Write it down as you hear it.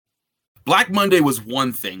Black Monday was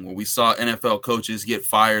one thing where we saw NFL coaches get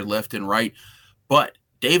fired left and right, but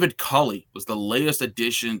David Culley was the latest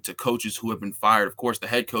addition to coaches who have been fired. Of course, the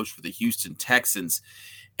head coach for the Houston Texans.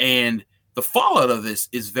 And the fallout of this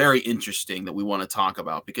is very interesting that we want to talk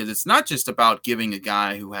about, because it's not just about giving a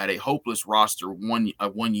guy who had a hopeless roster a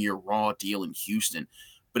one-year raw deal in Houston,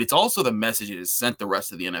 but it's also the message it has sent the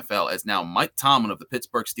rest of the NFL, as now Mike Tomlin of the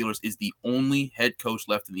Pittsburgh Steelers is the only head coach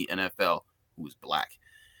left in the NFL who is black.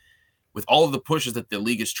 With all of the pushes that the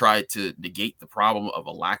league has tried to negate the problem of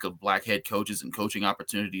a lack of black head coaches and coaching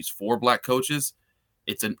opportunities for black coaches,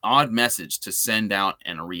 it's an odd message to send out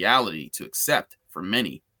and a reality to accept for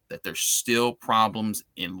many that there's still problems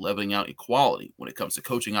in leveling out equality when it comes to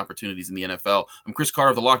coaching opportunities in the NFL. I'm Chris Carter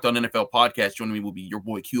of the Locked On NFL podcast. Joining me will be your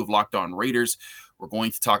boy Q of Locked On Raiders. We're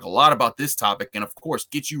going to talk a lot about this topic and, of course,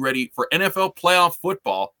 get you ready for NFL playoff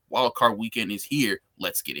football. Wild Card Weekend is here.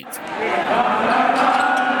 Let's get into it.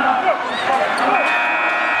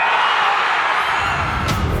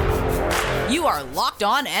 You are Locked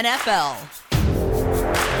On NFL,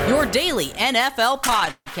 your daily NFL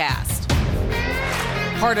podcast.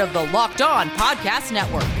 Part of the Locked On Podcast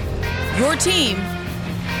Network, your team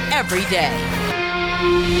every day.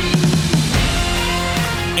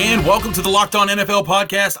 And welcome to the Locked On NFL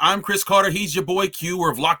podcast. I'm Chris Carter. He's your boy Q.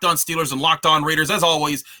 We're of Locked On Steelers and Locked On Raiders. As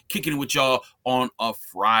always, kicking it with y'all on a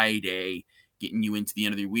Friday, getting you into the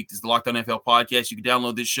end of the week. This is the Locked On NFL podcast. You can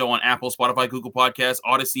download this show on Apple, Spotify, Google Podcasts,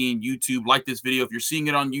 Odyssey, and YouTube. Like this video. If you're seeing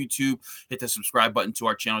it on YouTube, hit the subscribe button to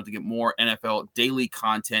our channel to get more NFL daily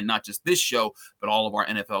content, not just this show, but all of our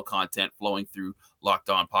NFL content flowing through Locked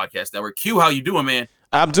On Podcast Network. Q, how you doing, man?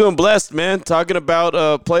 I'm doing blessed, man. Talking about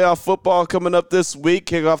playoff football coming up this week.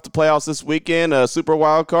 Kick off the playoffs this weekend. Super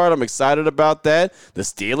wild card. I'm excited about that. The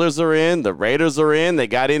Steelers are in. The Raiders are in. They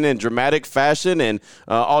got in dramatic fashion. And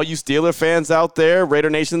all you Steeler fans out there, Raider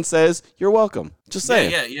Nation says, you're welcome. Just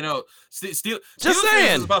saying. Yeah, you know, Steelers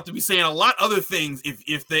is about to be saying a lot other things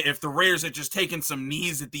if the Raiders had just taken some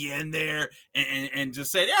knees at the end there and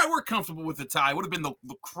just said, yeah, we're comfortable with the tie. It would have been the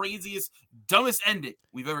craziest, dumbest ending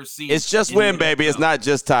we've ever seen. It's just win, baby. It's not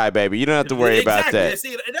just tie, baby. You don't have to worry about that.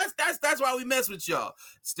 See, that's why we mess with y'all.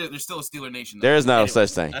 There's still a Steeler Nation. There is no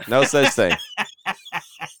such thing. No such thing.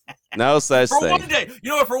 No such thing. For one day. You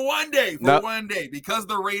know what? For one day, because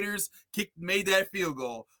the Raiders made that field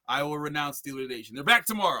goal, I will renounce Steeler Nation. They're back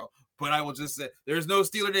tomorrow, but I will just say there's no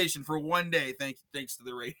Steeler Nation for one day. Thanks to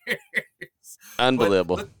the Raiders.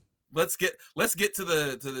 Unbelievable. Let's get to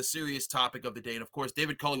the serious topic of the day. And of course,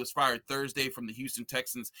 David Culley was fired Thursday from the Houston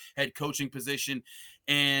Texans head coaching position.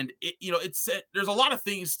 And there's a lot of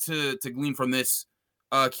things to glean from this,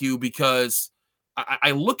 Q, because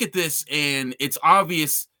I look at this and it's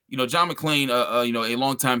obvious. You know, John McClain, a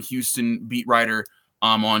longtime Houston beat writer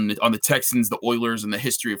on the Texans, the Oilers, and the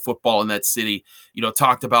history of football in that city,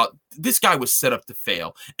 talked about this guy was set up to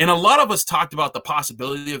fail. And a lot of us talked about the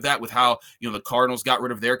possibility of that with how, the Cardinals got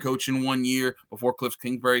rid of their coach in 1 year before Cliff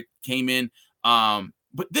Kingsbury came in.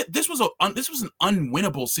 But this was an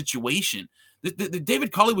unwinnable situation. The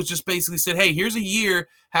David Culley was just basically said, hey, here's a year,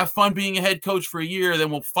 have fun being a head coach for a year, then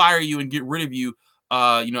we'll fire you and get rid of you.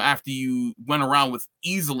 After you went around with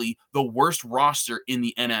easily the worst roster in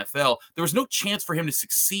the NFL. There was no chance for him to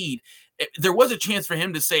succeed. There was a chance for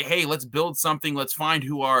him to say, hey, let's build something. Let's find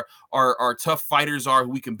who our tough fighters are,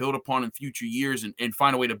 who we can build upon in future years and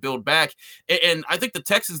find a way to build back. And I think the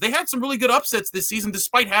Texans, they had some really good upsets this season,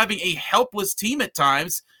 despite having a helpless team at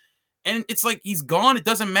times. And it's like he's gone. It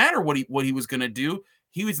doesn't matter what he was going to do.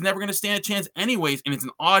 He was never going to stand a chance anyways. And it's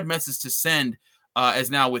an odd message to send.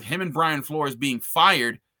 As now with him and Brian Flores being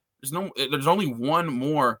fired, there's only one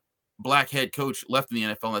more black head coach left in the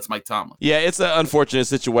NFL, and that's Mike Tomlin. Yeah, it's an unfortunate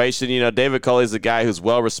situation. David Culley is a guy who's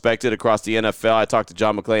well-respected across the NFL. I talk to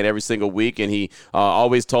John McClain every single week, and he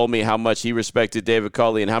always told me how much he respected David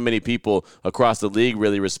Culley and how many people across the league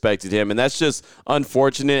really respected him. And that's just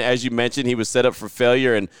unfortunate. As you mentioned, he was set up for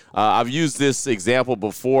failure, and I've used this example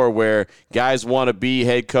before where guys want to be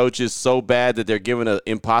head coaches so bad that they're given an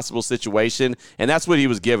impossible situation, and that's what he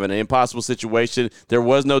was given, an impossible situation. There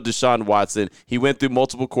was no Deshaun Watson. He went through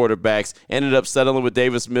multiple quarterbacks. Ended up settling with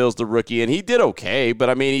Davis Mills, the rookie, and he did okay.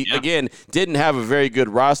 But, he again, didn't have a very good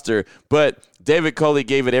roster. But David Culley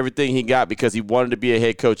gave it everything he got because he wanted to be a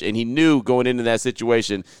head coach, and he knew going into that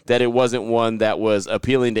situation that it wasn't one that was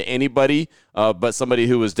appealing to anybody but somebody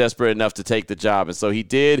who was desperate enough to take the job. And so he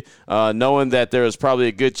did, knowing that there was probably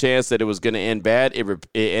a good chance that it was going to end bad. It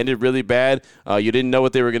ended really bad. You didn't know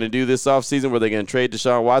what they were going to do this offseason. Were they going to trade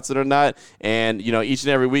Deshaun Watson or not? And, each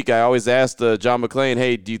and every week I always asked John McClain,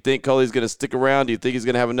 hey, do you think think Culley's going to stick around? Do you think he's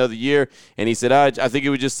going to have another year? And he said, I think it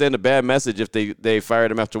would just send a bad message if they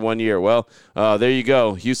fired him after 1 year. Well, there you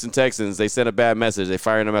go. Houston Texans, they sent a bad message. They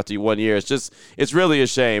fired him after 1 year. It's really a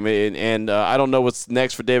shame. And I don't know what's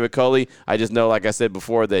next for David Culley. I just know, like I said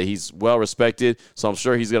before, that he's well respected. So I'm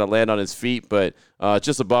sure he's going to land on his feet. But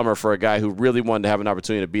just a bummer for a guy who really wanted to have an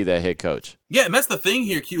opportunity to be that head coach. Yeah, and that's the thing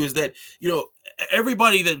here, Q, is that,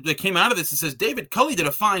 everybody that came out of this and says David Culley did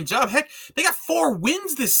a fine job. Heck, they got 4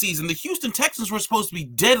 wins this season. The Houston Texans were supposed to be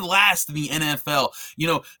dead last in the NFL.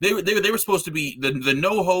 They were supposed to be the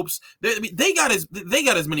no hopes. They got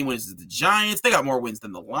as many wins as the Giants. They got more wins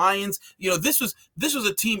than the Lions. This was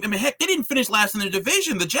a team. I mean, heck, they didn't finish last in their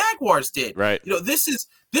division. The Jaguars did. Right.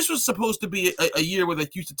 This was supposed to be a year where the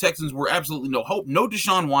Houston Texans were absolutely no hope, no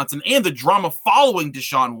Deshaun Watson, and the drama following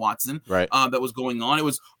Deshaun Watson that was going on. It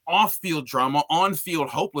was off-field drama, on-field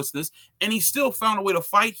hopelessness, and he still found a way to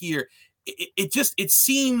fight here. It just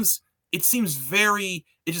seems very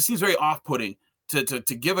off-putting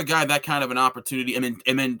to give a guy that kind of an opportunity, and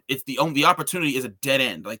then it's the opportunity is a dead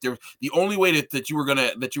end. Like the only way that you were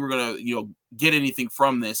gonna get anything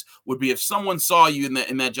from this would be if someone saw you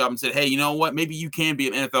in that job and said, hey, you know what, maybe you can be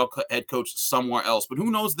an NFL head coach somewhere else. But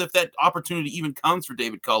who knows if that opportunity even comes for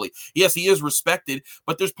David Culley. Yes, he is respected,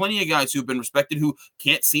 but there's plenty of guys who've been respected who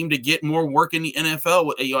can't seem to get more work in the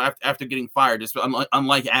NFL after getting fired, just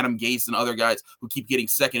unlike Adam Gase and other guys who keep getting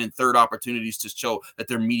second and third opportunities to show that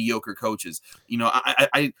they're mediocre coaches.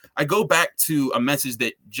 I go back to a message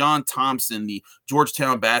that John Thompson, the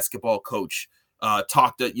Georgetown basketball coach,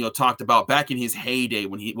 talked about back in his heyday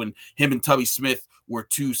when him and Tubby Smith were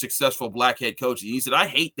 2 successful black head coaches. And he said, I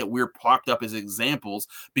hate that we're propped up as examples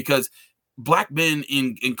because black men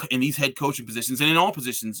in these head coaching positions and in all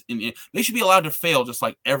positions, they should be allowed to fail just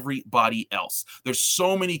like everybody else. There's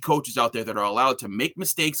so many coaches out there that are allowed to make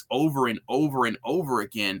mistakes over and over and over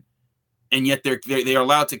again. And yet they are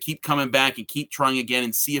allowed to keep coming back and keep trying again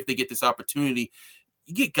and see if they get this opportunity.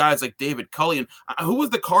 You get guys like David Culley, and who was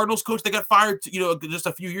the Cardinals coach that got fired, just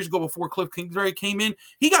a few years ago before Cliff Kingsbury came in?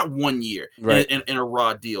 He got 1 year in a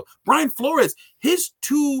raw deal. Brian Flores, his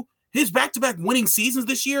back-to-back winning seasons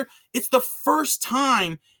this year, it's the first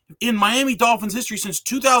time in Miami Dolphins history since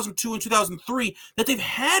 2002 and 2003 that they've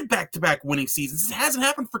had back-to-back winning seasons. It hasn't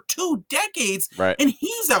happened for 2 decades, and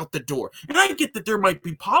he's out the door. And I get that there might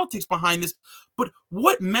be politics behind this, but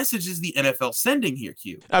what message is the NFL sending here,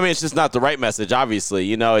 Q? I mean, it's just not the right message,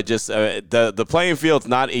 obviously. It just the playing field's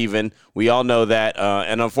not even. We all know that.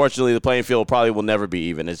 And unfortunately, the playing field probably will never be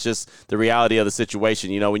even. It's just the reality of the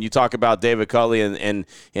situation. When you talk about David Culley and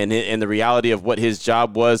the reality of what his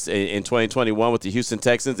job was in 2021 with the Houston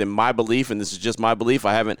Texans, in my belief, and this is just my belief,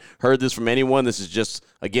 I haven't heard this from anyone. This is just,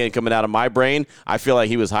 again, coming out of my brain. I feel like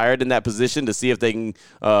he was hired in that position to see if they can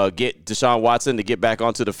get Deshaun Watson to get back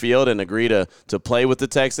onto the field and agree to play with the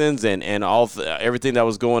Texans and everything that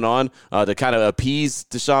was going on to kind of appease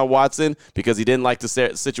Deshaun Watson because he didn't like the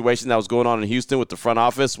situation that was going on in Houston with the front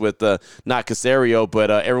office with not Carousel but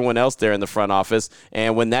everyone else there in the front office.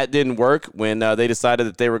 And when that didn't work, when they decided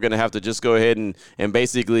that they were going to have to just go ahead and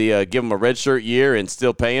basically give him a redshirt year and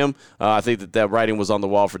still pay him, I think that writing was on the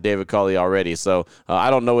wall for David Culley already. So I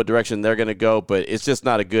don't know what direction they're going to go, but it's just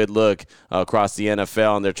not a good look across the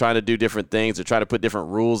NFL. And they're trying to do different things. They're trying to put different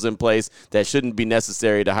rules in place that shouldn't be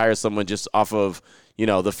necessary to hire someone just off of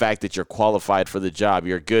the fact that you're qualified for the job.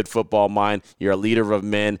 You're a good football mind. You're a leader of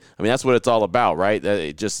men. I mean, that's what it's all about,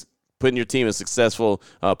 right? Just putting your team in a successful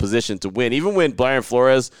position to win. Even when Brian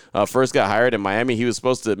Flores first got hired in Miami, he was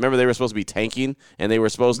supposed to, remember they were supposed to be tanking and they were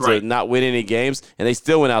supposed to not win any games, and they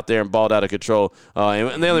still went out there and balled out of control.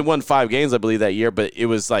 And they only won 5 games, I believe, that year, but it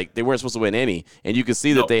was like they weren't supposed to win any. And you could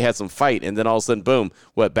see that they had some fight, and then all of a sudden, boom,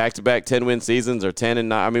 back-to-back 10-win seasons or 10 and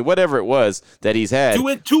 9. I mean, whatever it was that he's had.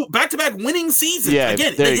 2 back-to-back winning seasons. Yeah,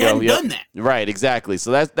 again, there they you hadn't go. done that. Right, exactly. So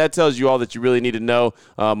that tells you all that you really need to know.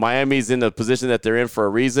 Miami's in the position that they're in for a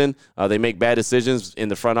reason. They make bad decisions in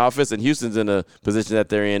the front office, and Houston's in a position that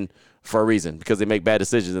they're in for a reason because they make bad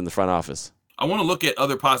decisions in the front office. I want to look at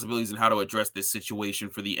other possibilities and how to address this situation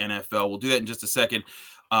for the NFL. We'll do that in just a second.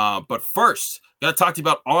 But first, got to talk to you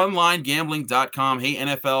about onlinegambling.com. Hey,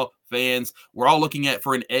 NFL fans, we're all looking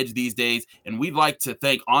for an edge these days, and we'd like to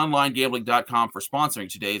thank onlinegambling.com for sponsoring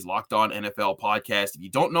today's Locked On NFL podcast. If you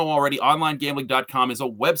don't know already, onlinegambling.com is a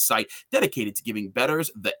website dedicated to giving bettors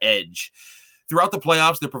the edge. Throughout the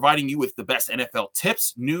playoffs, they're providing you with the best NFL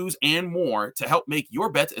tips, news, and more to help make your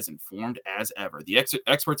bets as informed as ever. The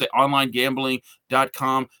experts at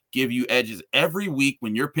onlinegambling.com give you edges every week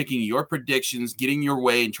when you're picking your predictions, getting your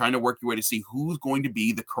way, and trying to work your way to see who's going to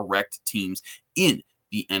be the correct teams in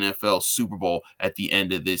the NFL Super Bowl at the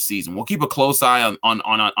end of this season. We'll keep a close eye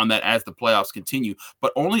on that as the playoffs continue,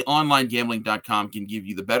 but only onlinegambling.com can give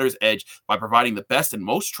you the bettor's edge by providing the best and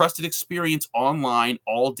most trusted experience online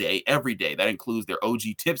all day, every day. That includes their OG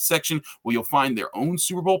tips section, where you'll find their own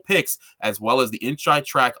Super Bowl picks, as well as the inside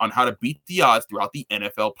track on how to beat the odds throughout the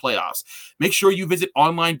NFL playoffs. Make sure you visit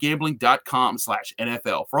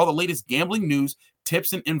onlinegambling.com/NFL for all the latest gambling news,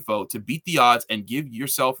 tips, and info to beat the odds and give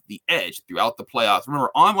yourself the edge throughout the playoffs.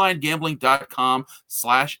 Remember,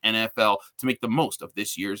 onlinegambling.com/NFL to make the most of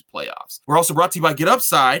this year's playoffs. We're also brought to you by Get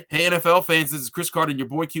Upside. Hey, NFL fans, this is Chris Carter and your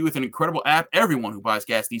boy Q with an incredible app everyone who buys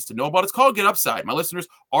gas needs to know about. It's called Get Upside. My listeners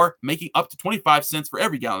are making up to 25 cents for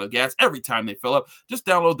every gallon of gas every time they fill up. Just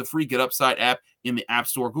download the free Get Upside app in the App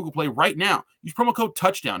Store, Google Play right now. Use promo code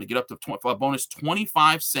TOUCHDOWN to get up to a bonus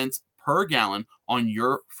 25 cents per gallon on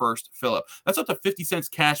your first fill up. That's up to 50 cents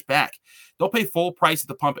cash back. Don't pay full price at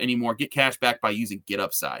the pump anymore. Get cash back by using Get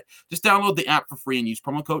Upside. Just download the app for free and use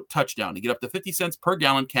promo code TOUCHDOWN to get up to 50 cents per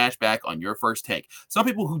gallon cash back on your first tank. Some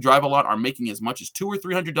people who drive a lot are making as much as $200 or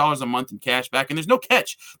 $300 a month in cash back, and there's no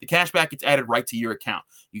catch. The cash back gets added right to your account.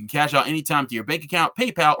 You can cash out anytime to your bank account,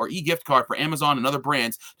 PayPal, or e-gift card for Amazon and other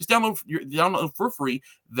brands. Just download for free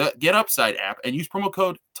the Get Upside app and use promo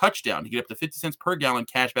code TOUCHDOWN to get up to 50 cents per gallon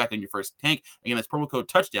cash back on your first tank. Again, that's promo code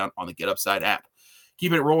TOUCHDOWN on the Get Upside app.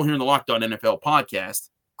 Keeping it rolling here in the Locked On NFL podcast.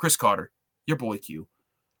 Chris Carter, your boy Q.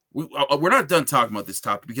 We're not done talking about this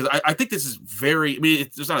topic because I think this is very,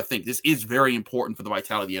 it's not a thing. This is very important for the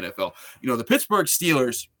vitality of the NFL. You know, the Pittsburgh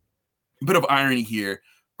Steelers, a bit of irony here,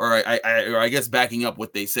 or I guess backing up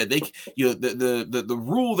what they said. The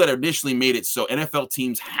rule that initially made it so NFL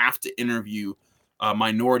teams have to interview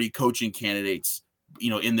minority coaching candidates,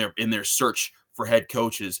 in their search for head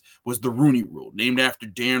coaches, was the Rooney Rule, named after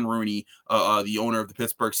Dan Rooney, the owner of the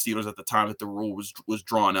Pittsburgh Steelers at the time that the rule was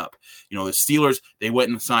drawn up. The Steelers, they went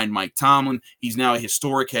and signed Mike Tomlin. He's now a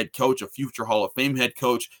historic head coach, a future Hall of Fame head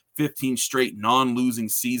coach, 15 straight non-losing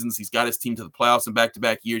seasons. He's got his team to the playoffs in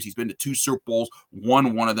back-to-back years. He's been to 2 Super Bowls,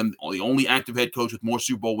 won one of them. The only active head coach with more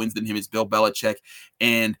Super Bowl wins than him is Bill Belichick.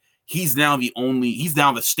 And he's now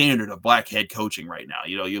the standard of black head coaching right now.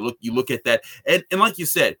 You look at that. And like you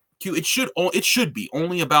said, Q, it should be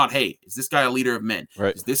only about, hey, is this guy a leader of men?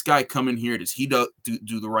 Right. Is this guy come in here? Does he do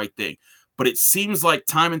the right thing? But it seems like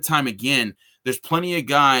time and time again, there's plenty of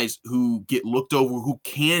guys who get looked over who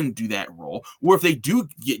can do that role. Or if they do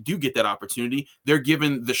get that opportunity, they're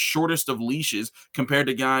given the shortest of leashes compared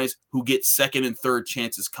to guys who get second and third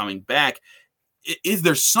chances coming back. Is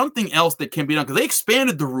there something else that can be done? Because they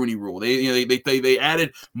expanded the Rooney Rule. They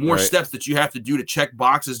added more steps that you have to do to check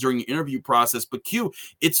boxes during the interview process. But Q,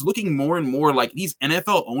 it's looking more and more like these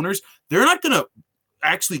NFL owners, they're not going to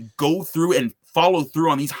actually go through and follow through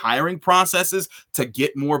on these hiring processes to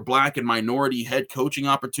get more black and minority head coaching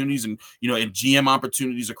opportunities and and GM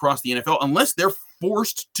opportunities across the NFL unless they're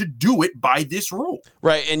forced to do it by this rule.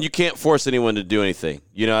 Right, and you can't force anyone to do anything.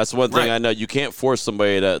 That's one thing I know. You can't force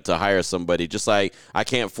somebody to hire somebody, just like I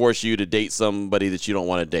can't force you to date somebody that you don't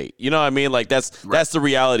want to date. You know what I mean? Like that's the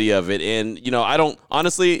reality of it. And I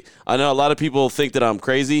know a lot of people think that I'm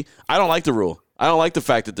crazy. I don't like the rule. I don't like the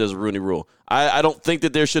fact that there's a Rooney Rule. I don't think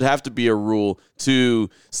that there should have to be a rule to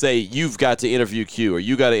say you've got to interview Q or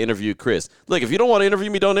you got to interview Chris. Look, if you don't want to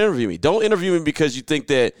interview me, don't interview me. Don't interview me because you think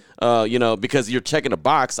that, because you're checking a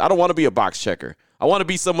box. I don't want to be a box checker. I want to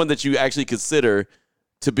be someone that you actually consider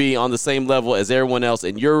to be on the same level as everyone else,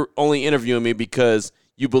 and you're only interviewing me because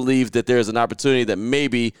you believe that there's an opportunity that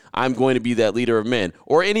maybe I'm going to be that leader of men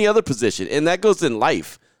or any other position, and that goes in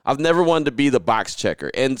life. I've never wanted to be the box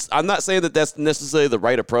checker, and I'm not saying that that's necessarily the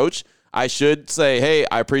right approach. I should say, hey,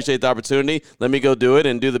 I appreciate the opportunity. Let me go do it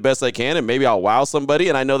and do the best I can, and maybe I'll wow somebody,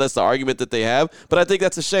 and I know that's the argument that they have, but I think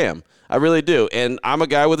that's a sham. I really do, and I'm a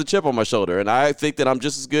guy with a chip on my shoulder, and I think that I'm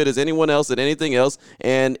just as good as anyone else at anything else,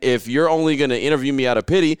 and if you're only going to interview me out of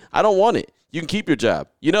pity, I don't want it. You can keep your job.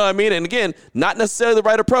 You know what I mean? And again, not necessarily the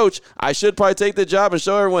right approach. I should probably take the job and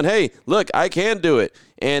show everyone, hey, look, I can do it.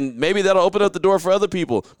 And maybe that'll open up the door for other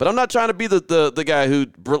people. But I'm not trying to be the guy who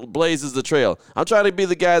blazes the trail. I'm trying to be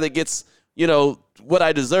the guy that gets, what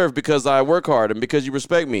I deserve because I work hard and because you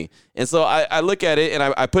respect me. And so I look at it and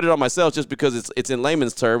I put it on myself just because it's in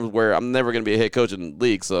layman's terms where I'm never going to be a head coach in the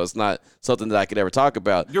league. So it's not something that I could ever talk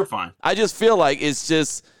about. You're fine. I just feel like it's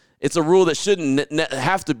just It's a rule that shouldn't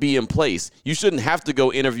have to be in place. You shouldn't have to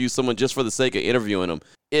go interview someone just for the sake of interviewing them.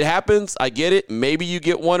 It happens. I get it. Maybe you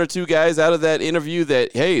get one or two guys out of that interview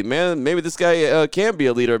that, hey, man, maybe this guy can be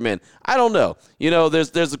a leader of men. I don't know.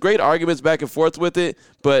 There's great arguments back and forth with it,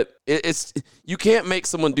 but it's you can't make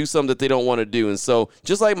someone do something that they don't want to do. And so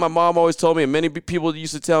just like my mom always told me, and many people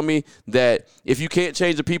used to tell me, that if you can't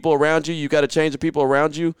change the people around you, you got to change the people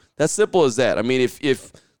around you. That's simple as that. I mean,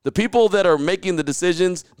 if the people that are making the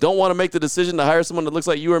decisions don't want to make the decision to hire someone that looks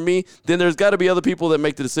like you or me, then there's got to be other people that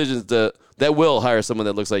make the decisions that will hire someone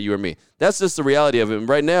that looks like you or me. That's just the reality of it. And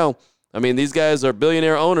right now, I mean, these guys are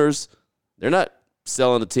billionaire owners. They're not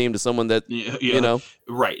selling the team to someone that,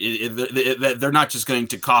 Right. They're not just going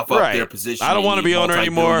to cough up their position. I don't want to be owner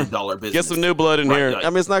anymore. Get some new blood in here. Like, I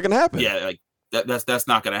mean, it's not going to happen. Yeah, that's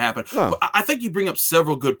not going to happen. No. But I think you bring up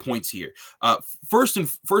several good points here. First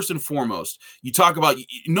and foremost, you talk about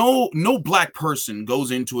no black person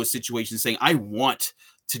goes into a situation saying, I want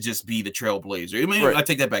to just be the trailblazer. I mean, I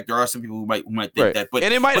take that back. There are some people who might think that, but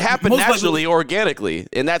and it might happen naturally, organically,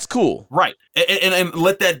 and that's cool. Right. And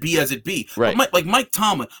let that be as it be. Right. But Mike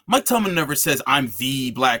Tomlin never says I'm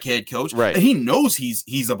the black head coach. Right. And he knows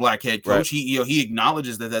he's a black head coach. Right. He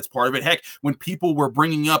acknowledges that that's part of it. Heck, when people were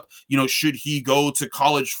bringing up, should he go to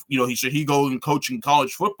college? Should he go and coach in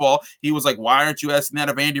college football? He was like, why aren't you asking that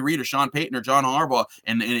of Andy Reid or Sean Payton or John Harbaugh?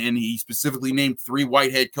 And he specifically named 3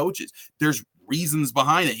 white head coaches. There's reasons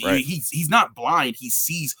behind it. Right. He's not blind. He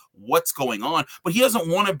sees what's going on, but he doesn't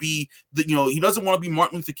want to be he doesn't want to be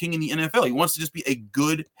Martin Luther King in the NFL. He wants to just be a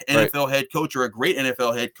good NFL head coach or a great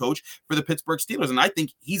NFL head coach for the Pittsburgh Steelers. And I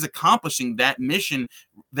think he's accomplishing that mission,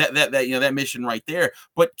 that mission right there.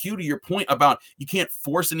 But Q, to your point about you can't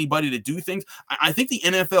force anybody to do things. I think the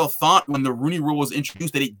NFL thought when the Rooney Rule was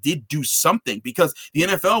introduced that it did do something, because the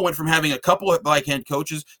NFL went from having a couple of black head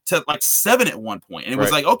coaches to like 7 at one point. And it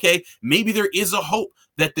was like, okay, maybe there is a hope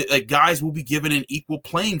that the guys will be given an equal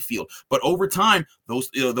playing field. But over time,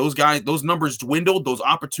 those guys, those numbers dwindled, those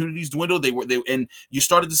opportunities dwindled. And you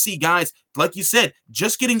started to see guys, like you said,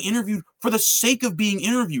 just getting interviewed for the sake of being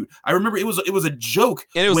interviewed. I remember it was a joke.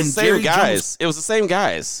 And it was the same guys. It was the same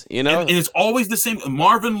guys, And it's always the same.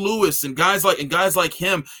 Marvin Lewis and guys like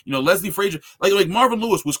him, Leslie Frazier, like Marvin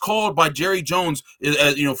Lewis was called by Jerry Jones,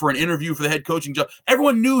 for an interview for the head coaching job.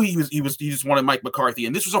 Everyone knew he just wanted Mike McCarthy,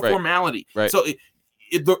 and this was a formality. Right. So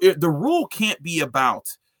the rule can't be about.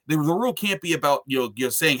 The rule can't be about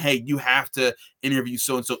you're saying, hey, you have to interview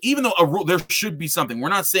so and so. Even though a rule, there should be something. We're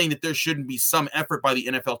not saying that there shouldn't be some effort by the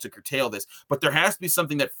NFL to curtail this, but there has to be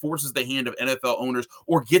something that forces the hand of NFL owners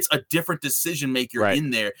or gets a different decision maker in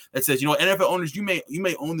there that says, NFL owners, you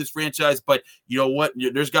may own this franchise, but you know what?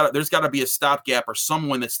 There's got to be a stopgap or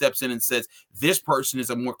someone that steps in and says this person is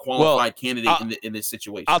a more qualified candidate in this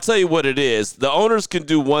situation. I'll tell you what it is. The owners can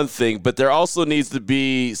do one thing, but there also needs to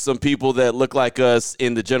be some people that look like us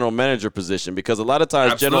in the general manager position, because a lot of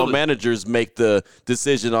times general managers make the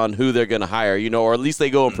decision on who they're going to hire, or at least they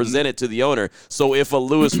go and present it to the owner. So if a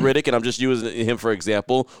Louis Riddick, and I'm just using him for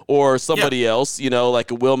example, or somebody else,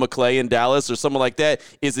 like a Will McClay in Dallas or someone like that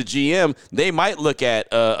is a GM, they might look at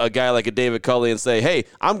a guy like a David Culley and say, hey,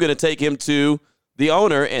 I'm going to take him to the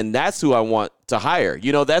owner, and that's who I want to hire.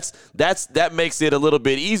 That makes it a little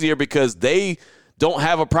bit easier, because they don't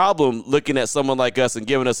have a problem looking at someone like us and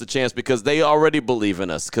giving us a chance, because they already believe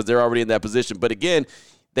in us, because they're already in that position. But again,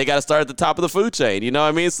 they got to start at the top of the food chain. You know what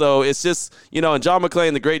I mean? So it's just, and John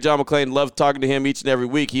McClain, the great John McClain, love talking to him each and every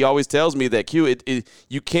week. He always tells me that,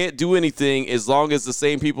 you can't do anything as long as the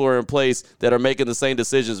same people are in place that are making the same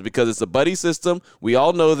decisions, because it's a buddy system. We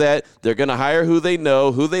all know that. They're going to hire who they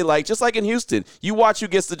know, who they like, just like in Houston. You watch who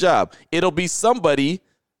gets the job. It'll be somebody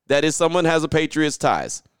that is someone has a Patriots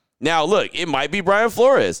ties. Now, look, it might be Brian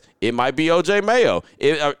Flores. It might be O.J. Mayo.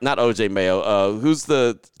 Not O.J. Mayo. Who's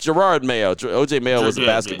the Gerard Mayo? O.J. Mayo was a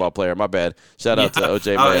basketball player. My bad. Shout out to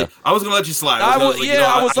O.J. Mayo. I was going to let you slide. I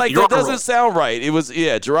was like, that doesn't sound right. It was,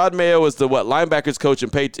 Gerard Mayo was the linebackers coach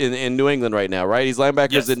in New England right now, right? He's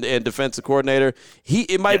linebackers and defensive coordinator.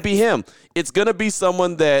 It might be him. It's going to be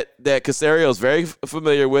someone that Casario is very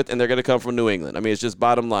familiar with, and they're going to come from New England. I mean, it's just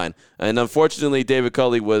bottom line. And unfortunately, David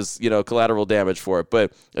Culley was, collateral damage for it.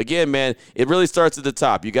 But again, man, it really starts at the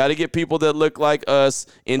top. You got to get people that look like us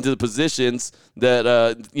into the positions that,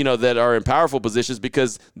 that are in powerful positions,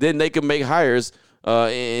 because then they can make hires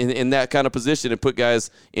in that kind of position and put guys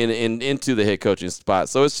into the head coaching spot.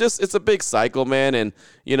 So it's a big cycle, man. And,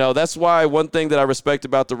 that's why one thing that I respect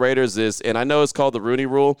about the Raiders is, and I know it's called the Rooney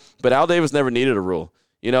Rule, but Al Davis never needed a rule.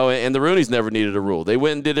 You know, and the Rooneys never needed a rule. They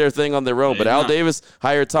went and did their thing on their own. But Al Davis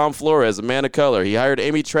hired Tom Flores, a man of color. He hired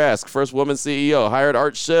Amy Trask, first woman CEO, hired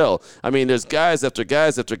Art Shell. I mean, there's guys after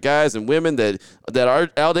guys after guys and women that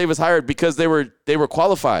Al Davis hired because they were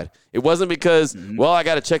qualified. It wasn't because, well, I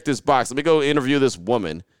got to check this box. Let me go interview this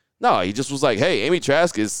woman. No, he just was like, hey, Amy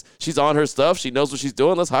Trask she's on her stuff. She knows what she's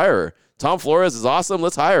doing. Let's hire her. Tom Flores is awesome.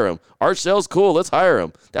 Let's hire him. Art Shell's cool. Let's hire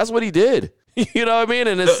him. That's what he did. You know what I mean?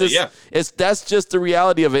 And that's just the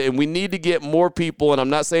reality of it. And we need to get more people. And I'm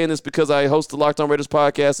not saying this because I host the Locked On Raiders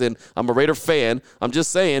podcast and I'm a Raider fan. I'm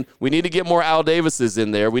just saying we need to get more Al Davises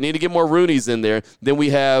in there. We need to get more Rooneys in there than we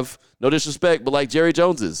have, no disrespect, but like Jerry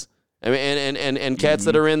Joneses. I mean, and cats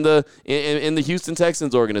that are in the Houston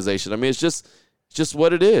Texans organization. I mean, it's just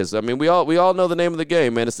what it is. I mean, we all know the name of the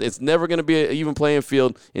game, man. It's never going to be an even playing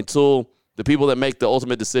field until the people that make the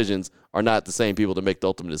ultimate decisions are not the same people that make the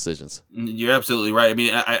ultimate decisions. You're absolutely right. I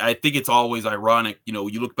mean, I think it's always ironic. You know,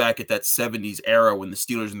 you look back at that 70s era when the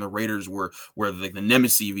Steelers and the Raiders were like the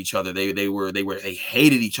nemesis of each other. They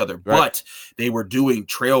hated each other, right. But they were doing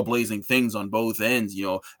trailblazing things on both ends. You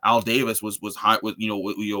know, Al Davis was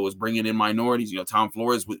bringing in minorities. You know, Tom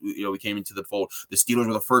Flores, he came into the fold. The Steelers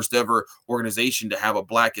were the first ever organization to have a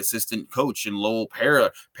black assistant coach in Lowell Perry.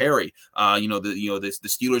 The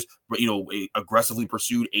Steelers, aggressively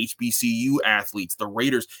pursued HBCU athletes. The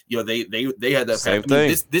Raiders, they had that same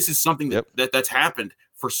thing. This is something that's happened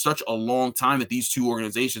for such a long time that these two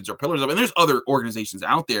organizations are pillars of. And there's other organizations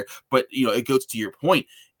out there, but it goes to your point.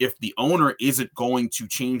 If the owner isn't going to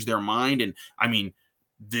change their mind, and I mean,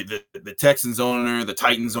 the Texans owner, the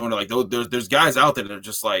Titans owner, like there's guys out there that are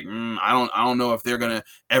just like, I don't know if they're gonna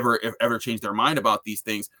ever change their mind about these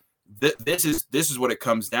things. This is what it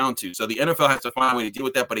comes down to. So the NFL has to find a way to deal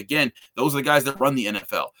with that. But again, those are the guys that run the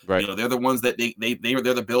NFL. Right. They're the ones that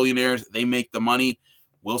they're the billionaires. They make the money.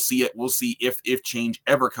 We'll see it. We'll see if change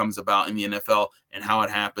ever comes about in the NFL and how it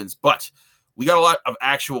happens. But we got a lot of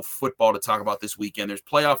actual football to talk about this weekend. There's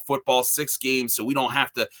playoff football, 6 games, so we don't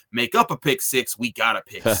have to make up a pick 6. We got to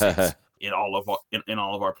pick 6. In all of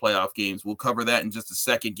our playoff games. We'll cover that in just a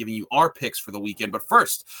second, giving you our picks for the weekend. But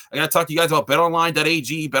first, I got to talk to you guys about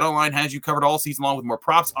betonline.ag. BetOnline has you covered all season long with more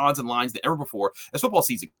props, odds, and lines than ever before. As football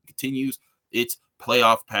season continues, its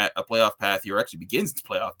playoff path here actually begins its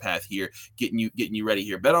playoff path here, getting you ready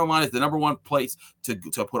here. BetOnline is the number one place to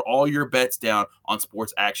put all your bets down on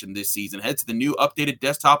sports action this season. Head to the new updated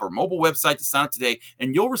desktop or mobile website to sign up today,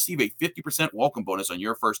 and you'll receive a 50% welcome bonus on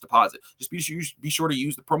your first deposit. Just be sure to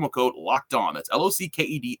use the promo code Locked On. That's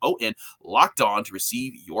LOCKEDON, Locked On, to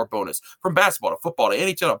receive your bonus. From basketball to football to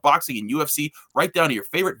NHL to boxing and UFC, right down to your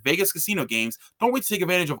favorite Vegas casino games. Don't wait to take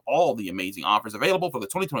advantage of all the amazing offers available for the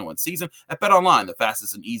 2021 season at BetOnline, the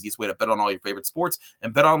fastest and easiest way to bet on all your favorite sports,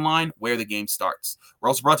 and BetOnline, where the game starts. We're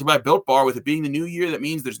also brought to you by Built Bar. With it being the new year, that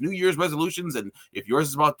means there's New Year's resolutions, and if yours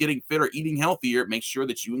is about getting fit or eating healthier, make sure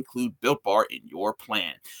that you include Built Bar in your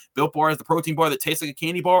plan. Built Bar is the protein bar that tastes like a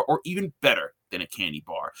candy bar, or even better than a candy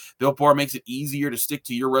bar. Built Bar makes it easier to stick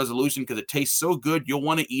to your resolution because it tastes so good you'll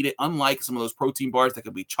want to eat it, unlike some of those protein bars that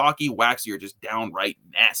can be chalky, waxy, or just downright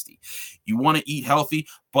nasty. You want to eat healthy,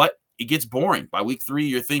 but it gets boring. By week 3,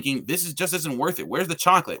 you're thinking, this just isn't worth it. Where's the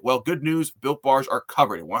chocolate? Well, good news, Built Bars are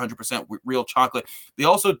covered in 100% real chocolate. They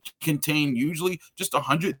also contain usually just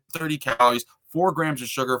 130 calories, 4 grams of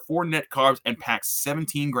sugar, 4 net carbs, and pack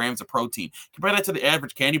 17 grams of protein. Compare that to the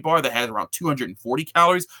average candy bar that has around 240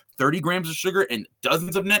 calories, 30 grams of sugar, and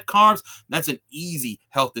dozens of net carbs. That's an easy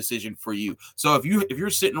health decision for you. So if you're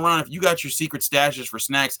sitting around, if you got your secret stashes for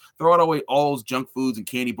snacks, throw away all those junk foods and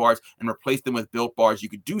candy bars and replace them with Built Bars. You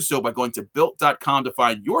could do so by going to Built.com to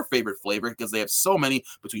find your favorite flavor, because they have so many,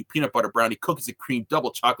 between peanut butter brownie, cookies and cream,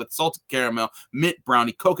 double chocolate, salted caramel, mint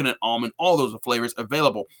brownie, coconut almond, all those flavors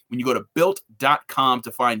available when you go to Built.com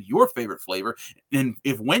to find your favorite flavor. And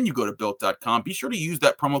when you go to Built.com, be sure to use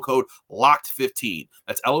that promo code LOCKED15.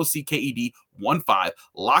 That's LOCKED15,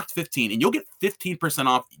 LOCKED15, and you'll get 15%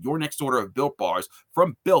 off your next order of Built Bars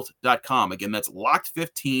from Built.com. Again, that's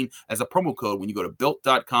LOCKED15 as a promo code when you go to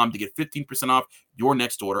Built.com to get 15% off your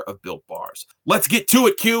next order of Built Bars. Let's get to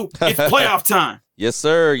it, Q. It's playoff time. Yes,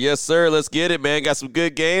 sir. Yes, sir. Let's get it, man. Got some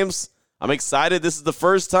good games. I'm excited. This is the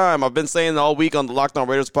first time. I've been saying all week on the Locked On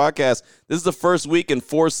Raiders podcast, this is the first week in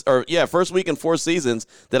 4 seasons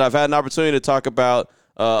that I've had an opportunity to talk about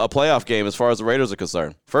a playoff game as far as the Raiders are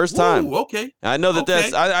concerned. First time. Ooh, okay. I know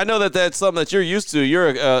that I know that that's something that you're used to. You're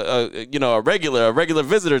a regular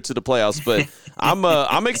visitor to the playoffs, but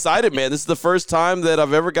I'm excited, man. This is the first time that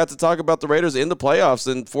I've ever got to talk about the Raiders in the playoffs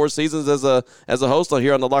in 4 seasons as a host on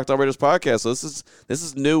here on the Locked On Raiders podcast. So this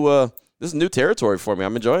is new This is new territory for me.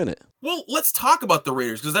 I'm enjoying it. Well, let's talk about the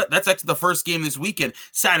Raiders, because that's actually the first game this weekend.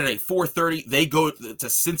 Saturday, 4:30, they go to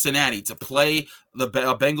Cincinnati to play the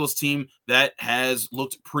Bengals team that has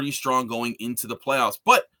looked pretty strong going into the playoffs.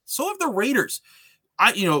 But so have the Raiders.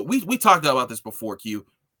 We talked about this before, Q.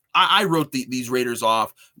 I wrote these Raiders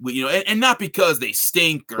off, and not because they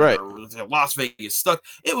stink or Las Vegas stuck.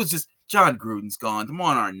 It was just John Gruden's gone,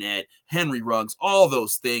 Damon Arnett, Henry Ruggs, all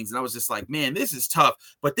those things. And I was just like, man, this is tough.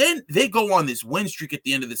 But then they go on this win streak at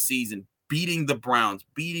the end of the season, beating the Browns,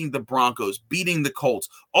 beating the Broncos, beating the Colts,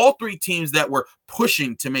 all three teams that were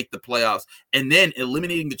pushing to make the playoffs, and then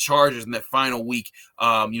eliminating the Chargers in that final week,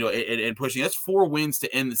 and pushing. That's 4 wins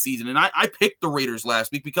to end the season. And I picked the Raiders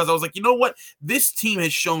last week because I was like, you know what? This team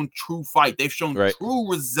has shown true fight. They've shown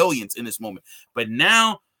true resilience in this moment. But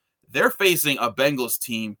now they're facing a Bengals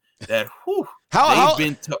team that,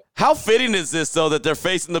 how fitting is this, though, that they're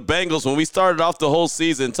facing the Bengals when we started off the whole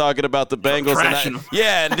season talking about the Bengals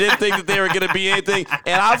and didn't think that they were going to be anything.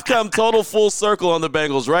 And I've come total full circle on the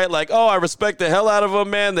Bengals, right? Like, oh, I respect the hell out of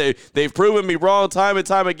them, man. They've proven me wrong time and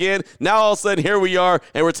time again. Now all of a sudden here we are,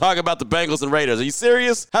 and we're talking about the Bengals and Raiders. Are you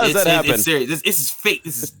serious? How does that happen? It's serious. This is fate.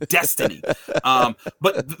 This is destiny.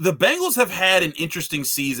 But the Bengals have had an interesting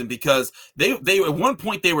season because they at one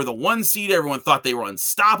point they were the 1 seed. Everyone thought they were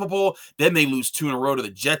unstoppable. Then they lose 2 in a row to the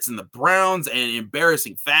Jets and the Browns, and in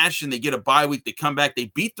embarrassing fashion. They get a bye week. They come back.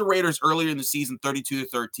 They beat the Raiders earlier in the season,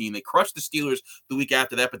 32-13. They crushed the Steelers the week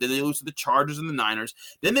after that, but then they lose to the Chargers and the Niners.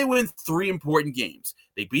 Then they win 3 important games.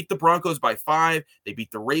 They beat the Broncos by 5. They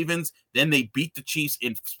beat the Ravens. Then they beat the Chiefs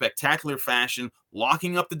in spectacular fashion,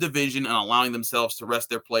 locking up the division and allowing themselves to rest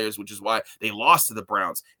their players, which is why they lost to the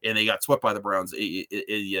Browns, and they got swept by the Browns at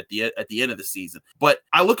the end of the season. But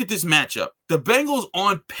I look at this matchup. The Bengals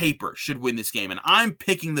on paper should win this game, and I'm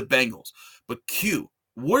picking the Bengals. But Q,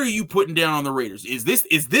 what are you putting down on the Raiders? Is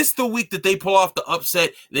this the week that they pull off the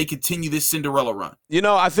upset, they continue this Cinderella run?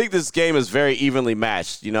 I think this game is very evenly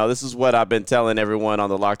matched. This is what I've been telling everyone on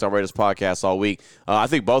the Locked On Raiders podcast all week. I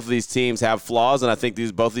think both of these teams have flaws, and I think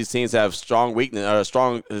both of these teams have strong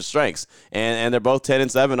strengths, and they're both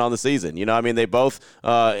 10-7 on the season. They both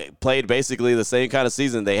played basically the same kind of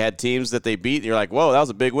season. They had teams that they beat, and you're like, whoa, that was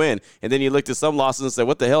a big win. And then you looked at some losses and said,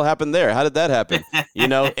 what the hell happened there? How did that happen?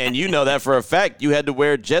 And that for a fact. You had to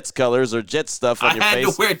wear Jets colors or Jets stuff on your face. I had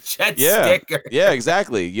to wear Jets sticker. Yeah,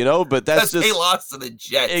 exactly. But that's just they lost to the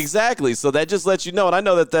Jets. Exactly. So that just lets you know. And I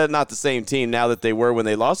know that they're not the same team now that they were when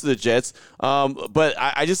they lost to the Jets. But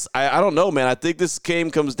I don't know, man. I think this game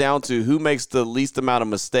comes down to who makes the least amount of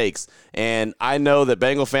mistakes. And I know that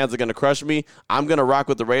Bengal fans are going to crush me. I'm going to rock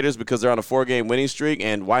with the Raiders because they're on a 4-game winning streak.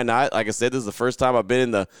 And why not? Like I said, this is the first time I've been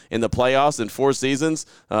in the playoffs in 4 seasons.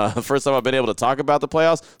 First time I've been able to talk about the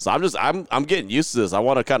playoffs. So I'm getting used to this. I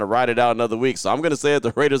want to kind of ride it out another week. So I'm going to say that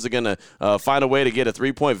the Raiders are going to find a way to get a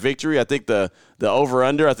 3-point victory. I think the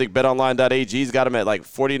over-under, I think betonline.ag's got them at like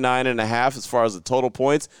 49.5 as far as the total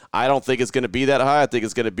points. I don't think it's going to be that high. I think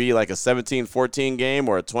it's going to be like a 17-14 game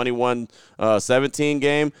or a 21-17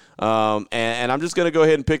 game. And I'm just going to go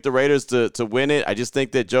ahead and pick the Raiders to win it. I just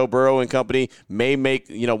think that Joe Burrow and company may make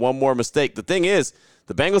one more mistake. The thing is,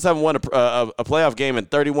 the Bengals haven't won a playoff game in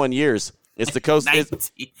 31 years. It's the coast.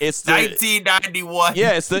 It's the 1991.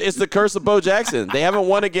 Yeah, it's the curse of Bo Jackson. They haven't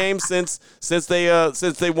won a game since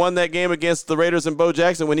they won that game against the Raiders and Bo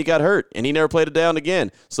Jackson when he got hurt and he never played it down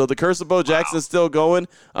again. So the curse of Bo Jackson is still going.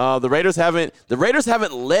 The Raiders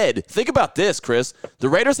haven't led. Think about this, Chris. The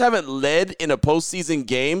Raiders haven't led in a postseason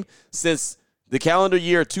game since the calendar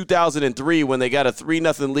year 2003 when they got a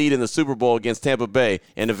 3-0 lead in the Super Bowl against Tampa Bay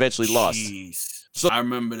and eventually lost. So I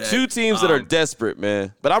remember that. 2 teams that are desperate,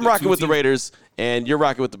 man. But I'm rocking with the Raiders, and you're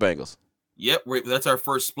rocking with the Bengals. Yep, that's our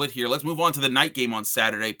first split here. Let's move on to the night game on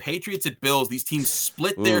Saturday. Patriots at Bills. These teams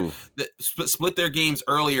split their games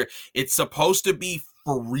earlier. It's supposed to be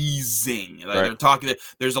freezing. They're talking.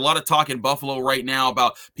 There's a lot of talk in Buffalo right now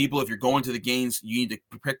about people. If you're going to the games, you need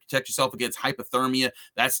to protect yourself against hypothermia.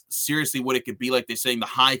 That's seriously what it could be like. They're saying the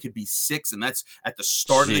high could be 6, and that's at the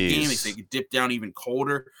start of the game. They say it could dip down even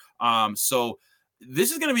colder. So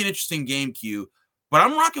this is going to be an interesting game, Q. But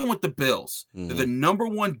I'm rocking with the Bills. Mm-hmm. They're the number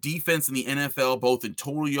 1 defense in the NFL, both in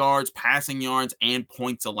total yards, passing yards, and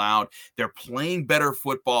points allowed. They're playing better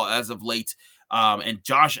football as of late. And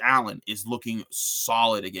Josh Allen is looking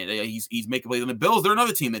solid again. He's making plays. And the Bills, they're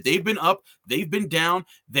another team that they've been up, they've been down.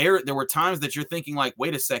 There were times that you're thinking like,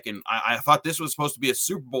 wait a second, I thought this was supposed to be a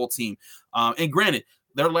Super Bowl team. And granted,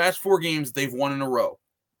 their last 4 games, they've won in a row.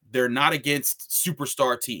 they're not against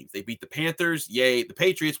superstar teams. They beat the Panthers, yay, the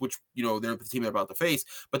Patriots, which, they're the team they're about to face,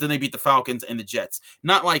 but then they beat the Falcons and the Jets.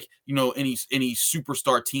 Not like, any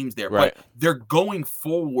superstar teams there, right. but they're going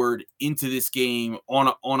forward into this game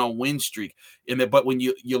on a win streak. But when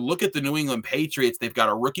you look at the New England Patriots, they've got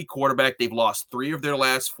a rookie quarterback. They've lost 3 of their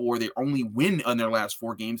last 4. Their only win on their last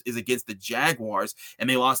 4 games is against the Jaguars, and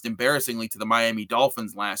they lost embarrassingly to the Miami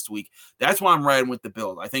Dolphins last week. That's why I'm riding with the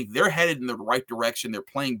Bills. I think they're headed in the right direction. They're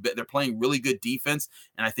playing really good defense,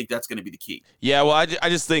 and I think that's going to be the key. Yeah, well, I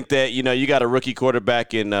just think that, you got a rookie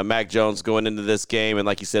quarterback in Mac Jones going into this game, and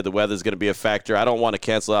like you said, the weather's going to be a factor. I don't want to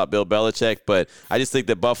cancel out Bill Belichick, but I just think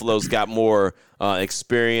that Buffalo's got more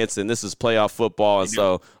experience, and this is playoff football, and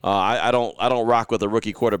so I don't rock with a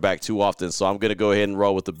rookie quarterback too often, so I'm going to go ahead and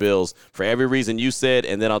roll with the Bills for every reason you said,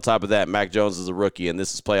 and then on top of that, Mac Jones is a rookie, and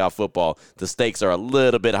this is playoff football. The stakes are a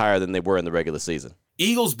little bit higher than they were in the regular season.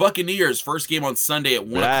 Eagles Buccaneers, first game on Sunday at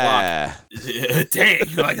 1 o'clock.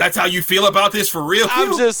 Dang, like that's how you feel about this for real?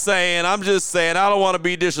 I'm just saying. I don't want to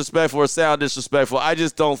be disrespectful or sound disrespectful. I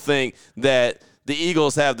just don't think that the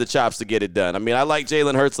Eagles have the chops to get it done. I mean, I like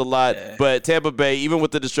Jalen Hurts a lot, but Tampa Bay, even with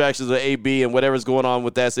the distractions of AB and whatever's going on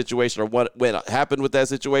with that situation or what happened with that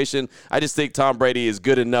situation, I just think Tom Brady is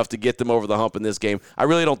good enough to get them over the hump in this game. I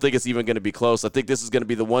really don't think it's even going to be close. I think this is going to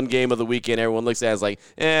be the one game of the weekend everyone looks at and is like,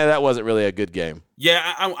 that wasn't really a good game.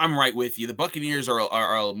 Yeah, I'm right with you. The Buccaneers are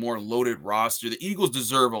a more loaded roster. The Eagles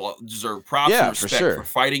deserve props and respect for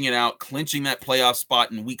fighting it out, clinching that playoff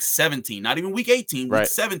spot in Week 17, not even Week 18, Week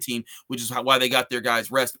 17, which is why they got their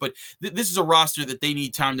guys rest. But this is a roster that they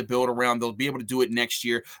need time to build around. They'll be able to do it next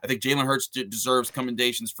year. I think Jalen Hurts deserves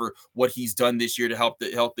commendations for what he's done this year to help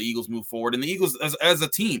the Eagles move forward. And the Eagles, as a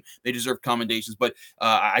team, they deserve commendations. But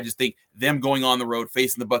I just think them going on the road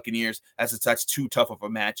facing the Buccaneers, that's too tough of a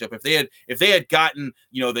matchup. If they had gotten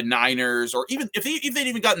the Niners, or even if they'd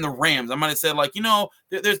even gotten the Rams, I might have said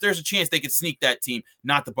there's a chance they could sneak that team.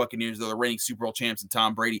 Not the Buccaneers, though. The reigning Super Bowl champs and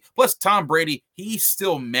Tom Brady. Plus Tom Brady, he's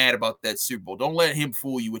still mad about that Super Bowl. Don't let him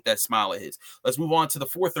fool you with that smile of his. Let's move on to the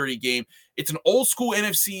 4:30 game. It's an old school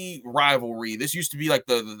NFC rivalry. This used to be like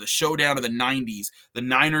the showdown of the 90s. The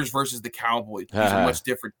Niners versus the Cowboys. These are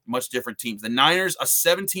much different teams. The Niners, a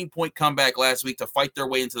 17-point comeback last week to fight their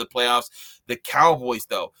way into the playoffs. The Cowboys,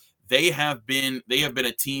 though, they have been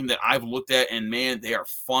a team that I've looked at, and man, they are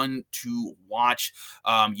fun to watch.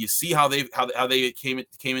 You see how they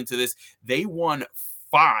came into this. They won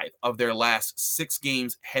 5 of their last 6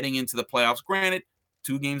 games heading into the playoffs. Granted,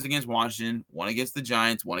 2 games against Washington, 1 against the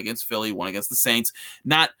Giants, 1 against Philly, 1 against the Saints.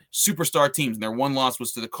 Not superstar teams. And their one loss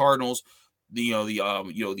was to the Cardinals. The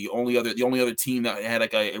only other team that had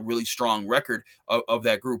like a really strong record of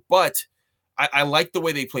that group. But I like the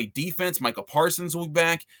way they play defense. Michael Parsons will be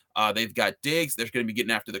back. They've got Diggs. They're going to be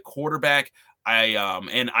getting after the quarterback. I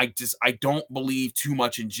don't believe too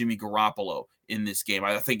much in Jimmy Garoppolo in this game.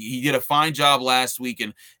 I think he did a fine job last week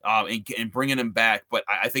and bringing him back. But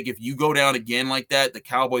I think if you go down again like that, the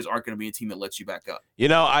Cowboys aren't going to be a team that lets you back up.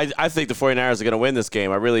 I think the 49ers are going to win this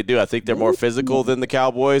game. I really do. I think they're more physical than the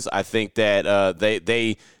Cowboys. I think that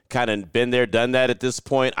they kind of been there, done that at this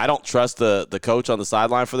point. I don't trust the coach on the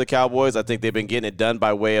sideline for the Cowboys. I think they've been getting it done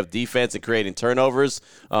by way of defense and creating turnovers.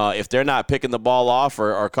 If they're not picking the ball off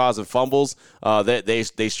or causing fumbles,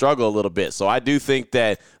 they struggle a little bit. So I do think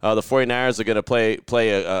that the 49ers are going to play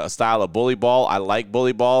a style of bully ball. I like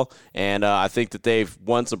bully ball, and I think that they've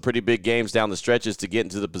won some pretty big games down the stretches to get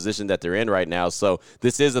into the position that they're in right now. So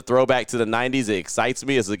this is a throwback to the 90s. It excites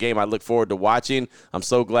me. It's a game I look forward to watching. I'm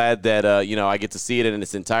so glad that I get to see it in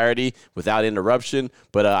its entirety without interruption,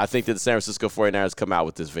 but I think that the San Francisco 49ers come out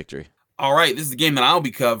with this victory. All right, this is the game that I'll be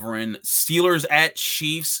covering. Steelers at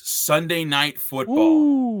Chiefs, Sunday Night Football.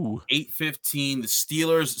 Ooh. 8:15. The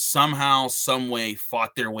Steelers somehow, some way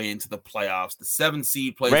fought their way into the playoffs. The 7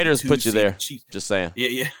 seed plays Raiders the 2 put you seed. there. Chiefs. Just saying.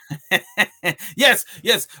 Yeah. yes.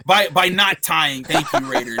 By not tying. Thank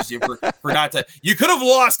you, Raiders, for not tying. You could have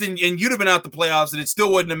lost and you'd have been out the playoffs, and it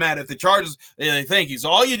still wouldn't have mattered if the Chargers. Thank you. So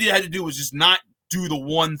all you had to do was just not do the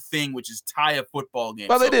one thing, which is tie a football game.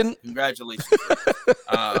 Well, they didn't. Congratulations.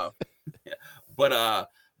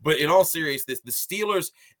 But in all seriousness, the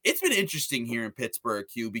Steelers, it's been interesting here in Pittsburgh,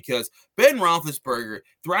 Q, because Ben Roethlisberger,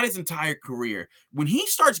 throughout his entire career, when he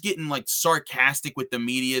starts getting like sarcastic with the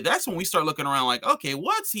media, that's when we start looking around like, okay,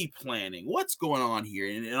 what's he planning? What's going on here?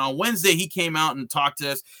 And on Wednesday, he came out and talked to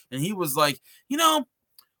us, and he was like, we don't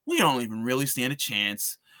even really stand a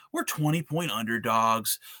chance. We're 20-point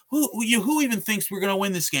underdogs. Who even thinks we're going to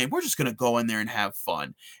win this game? We're just going to go in there and have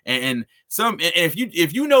fun. And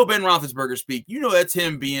if you know Ben Roethlisberger speak, that's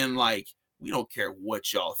him being like, we don't care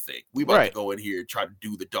what y'all think. We about to go in here and try to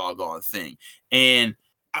do the doggone thing. And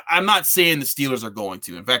I'm not saying the Steelers are going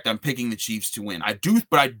to. In fact, I'm picking the Chiefs to win. I do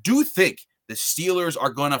think the Steelers are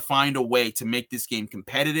going to find a way to make this game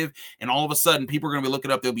competitive. And all of a sudden, people are going to be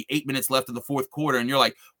looking up. There'll be 8 minutes left in the fourth quarter. And you're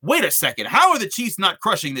like, wait a second. How are the Chiefs not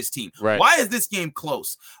crushing this team? Right. Why is this game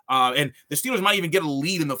close? And the Steelers might even get a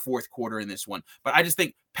lead in the fourth quarter in this one. But I just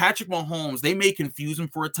think Patrick Mahomes, they may confuse him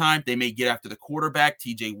for a time. They may get after the quarterback.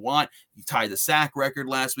 TJ Watt, he tied the sack record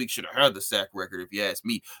last week. Should have had the sack record if you ask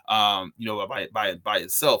me, by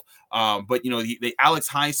itself. But, the Alex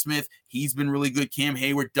Highsmith, he's been really good. Cam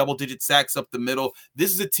Hayward, double-digit sacks up the middle.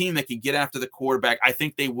 This is a team that can get after the quarterback. I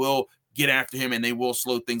think they will get after him, and they will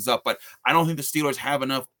slow things up. But I don't think the Steelers have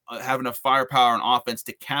enough firepower on offense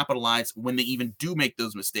to capitalize when they even do make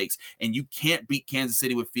those mistakes. And you can't beat Kansas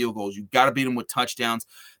City with field goals. You got to beat them with touchdowns.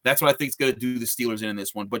 That's what I think is going to do the Steelers in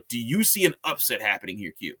this one. But do you see an upset happening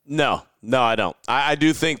here, Q? No, I don't. I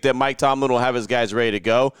do think that Mike Tomlin will have his guys ready to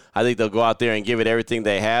go. I think they'll go out there and give it everything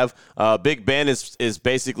they have. Big Ben is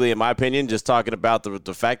basically, in my opinion, just talking about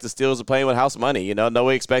the fact the Steelers are playing with house money.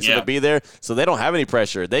 Nobody expects them to be there, so they don't have any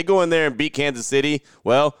pressure. They go in there and beat Kansas City.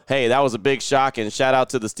 Well, hey, that was a big shock, and shout out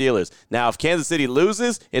to the Steelers. Now, if Kansas City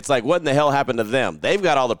loses, it's like, what in the hell happened to them? They've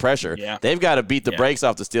got all the pressure. Yeah. They've got to beat the brakes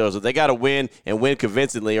off the Steelers. They got to win and win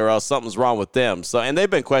convincingly, or else something's wrong with them. So, and they've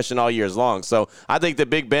been questioned all years long. So I think that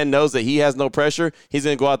Big Ben knows that he has no pressure. He's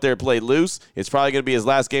going to go out there and play loose. It's probably going to be his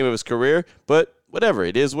last game of his career, but whatever,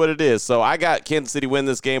 it is what it is. So I got Kansas City win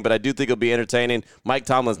this game, but I do think it'll be entertaining. Mike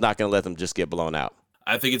Tomlin's not going to let them just get blown out.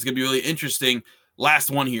 I think it's going to be really interesting. Last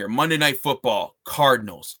one here, Monday Night Football,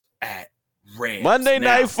 Cardinals at Rams. Monday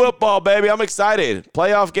Night Football, baby. I'm excited.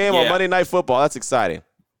 Playoff game on Monday Night Football. That's exciting.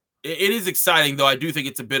 It is exciting, though. I do think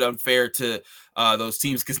it's a bit unfair to those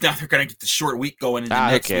teams because now they're going to get the short week going into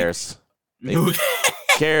next who cares? week. Who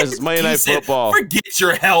cares? It's Monday Night Football. Forget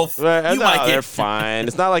your health. They're fine.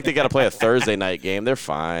 It's not like they got to play a Thursday night game. They're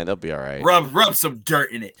fine. They'll be all right. Rub some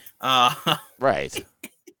dirt in it. Right.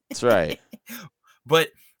 That's right. But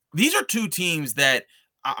these are two teams that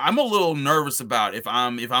I'm a little nervous about if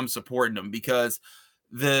I'm supporting them, because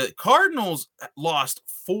the Cardinals lost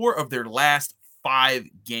 4 of their last 5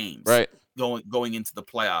 games going into the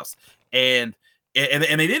playoffs, and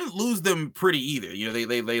they didn't lose them pretty either.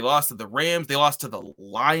 They lost to the Rams, they lost to the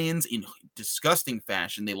Lions in disgusting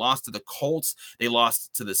fashion, they lost to the Colts, they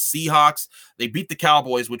lost to the Seahawks, they beat the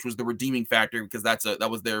Cowboys, which was the redeeming factor because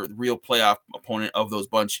that was their real playoff opponent of those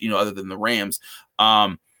bunch, other than the Rams.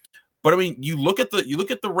 But I mean, you look at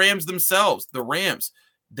the Rams themselves. The Rams,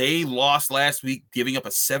 they lost last week, giving up a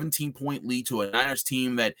 17-point lead to a Niners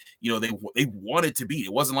team that, they wanted to beat.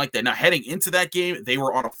 It wasn't like that. Now, heading into that game, they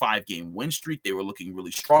were on a 5-game win streak. They were looking really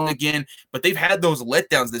strong again, but they've had those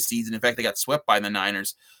letdowns this season. In fact, they got swept by the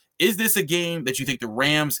Niners. Is this a game that you think the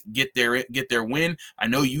Rams get their win? I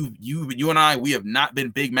know you and I, we have not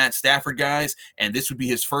been big Matt Stafford guys, and this would be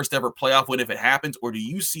his first ever playoff win if it happens. Or do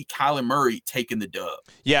you see Kyler Murray taking the dub?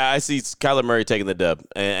 Yeah, I see Kyler Murray taking the dub,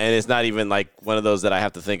 and it's not even like one of those that I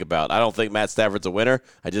have to think about. I don't think Matt Stafford's a winner.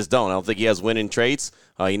 I just don't. I don't think he has winning traits.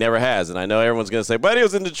 He never has, and I know everyone's going to say, but he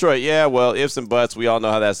was in Detroit. Yeah, well, ifs and buts. We all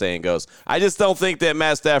know how that saying goes. I just don't think that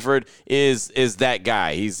Matt Stafford is that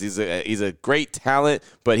guy. He's a great talent,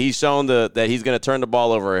 but he's shown that he's going to turn the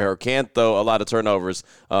ball over or can throw a lot of turnovers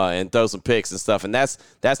and throw some picks and stuff, and that's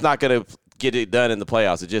not going to get it done in the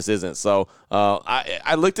playoffs. It just isn't. So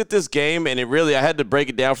I looked at this game, and I had to break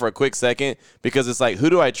it down for a quick second because it's like,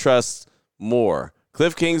 who do I trust more?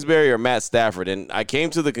 Cliff Kingsbury or Matt Stafford? And I came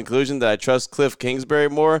to the conclusion that I trust Cliff Kingsbury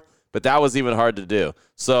more, but that was even hard to do.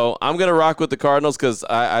 So I'm going to rock with the Cardinals because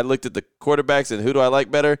I looked at the quarterbacks and who do I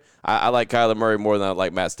like better? I like Kyler Murray more than I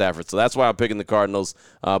like Matt Stafford. So that's why I'm picking the Cardinals,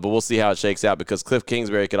 but we'll see how it shakes out because Cliff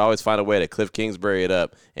Kingsbury could always find a way to Cliff Kingsbury it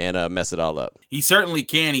up and mess it all up. He certainly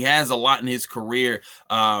can. He has a lot in his career.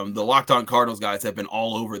 The Locked On Cardinals guys have been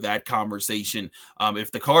all over that conversation.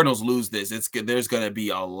 If the Cardinals lose this, there's going to be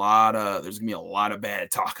a lot of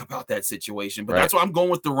bad talk about that situation. But that's why I'm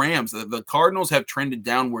going with the Rams. The Cardinals have trended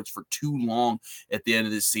downwards for too long at the end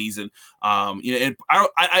of this season. And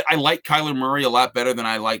I like Kyler Murray a lot better than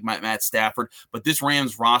I like Matt Stafford, but this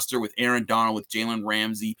Rams roster with Aaron Donald, with Jalen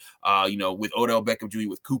Ramsey, with Odell Beckham Jr.,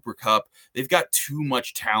 with Cooper Kupp, they've got too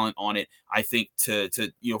much talent on it, I think, to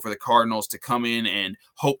for the Cardinals to come in and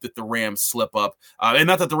hope that the Rams slip up. And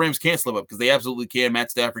not that the Rams can't slip up, because they absolutely can.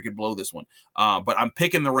 Matt Stafford could blow this one. But I'm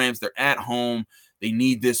picking the Rams. They're at home. They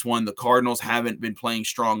need this one. The Cardinals haven't been playing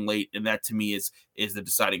strong late, and that to me is the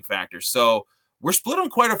deciding factor. So we're split on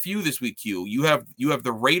quite a few this week, Q. You have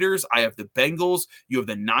the Raiders, I have the Bengals, you have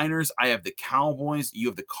the Niners, I have the Cowboys, you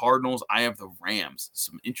have the Cardinals, I have the Rams.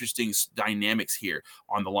 Some interesting dynamics here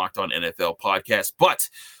on the Locked On NFL podcast. But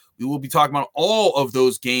We will be talking about all of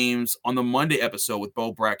those games on the Monday episode with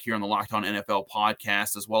Bo Brack here on the Locked On NFL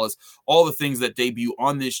podcast, as well as all the things that debut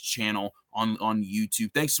on this channel on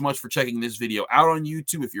YouTube. Thanks so much for checking this video out on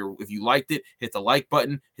YouTube. If you liked it, hit the like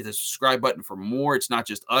button, hit the subscribe button for more. It's not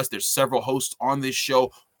just us. There's several hosts on this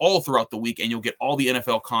show all throughout the week, and you'll get all the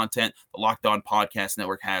NFL content the Locked On Podcast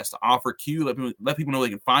Network has to offer. Q, let people know they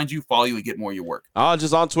can find you, follow you, and get more of your work.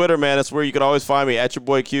 Just on Twitter, man. That's where you can always find me, at your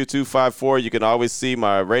boy Q254. You can always see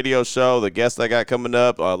my radio show, the guests I got coming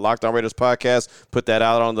up, Locked On Raiders podcast. Put that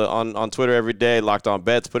out on Twitter every day. Locked On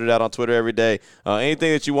Bets, put it out on Twitter every day.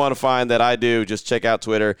 Anything that you want to find that I do, just check out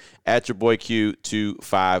Twitter, at your boy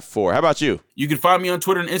Q254. How about you? You can find me on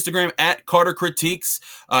Twitter and Instagram at Carter Critiques.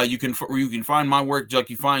 You can find my work, like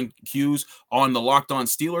you find Q's on the Locked On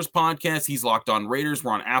Steelers podcast. He's Locked On Raiders.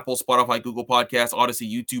 We're on Apple, Spotify, Google Podcasts, Odyssey,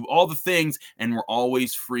 YouTube, all the things, and we're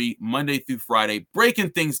always free Monday through Friday,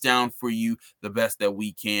 breaking things down for you the best that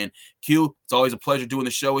we can. Q, it's always a pleasure doing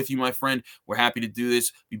the show with you, my friend. We're happy to do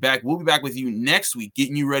this. We'll be back with you next week,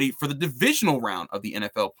 getting you ready for the divisional round of the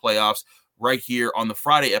NFL playoffs, right here on the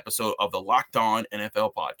Friday episode of the Locked On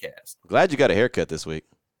NFL podcast. Glad you got a haircut this week.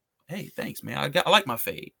 Hey, thanks, man. I like my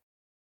fade.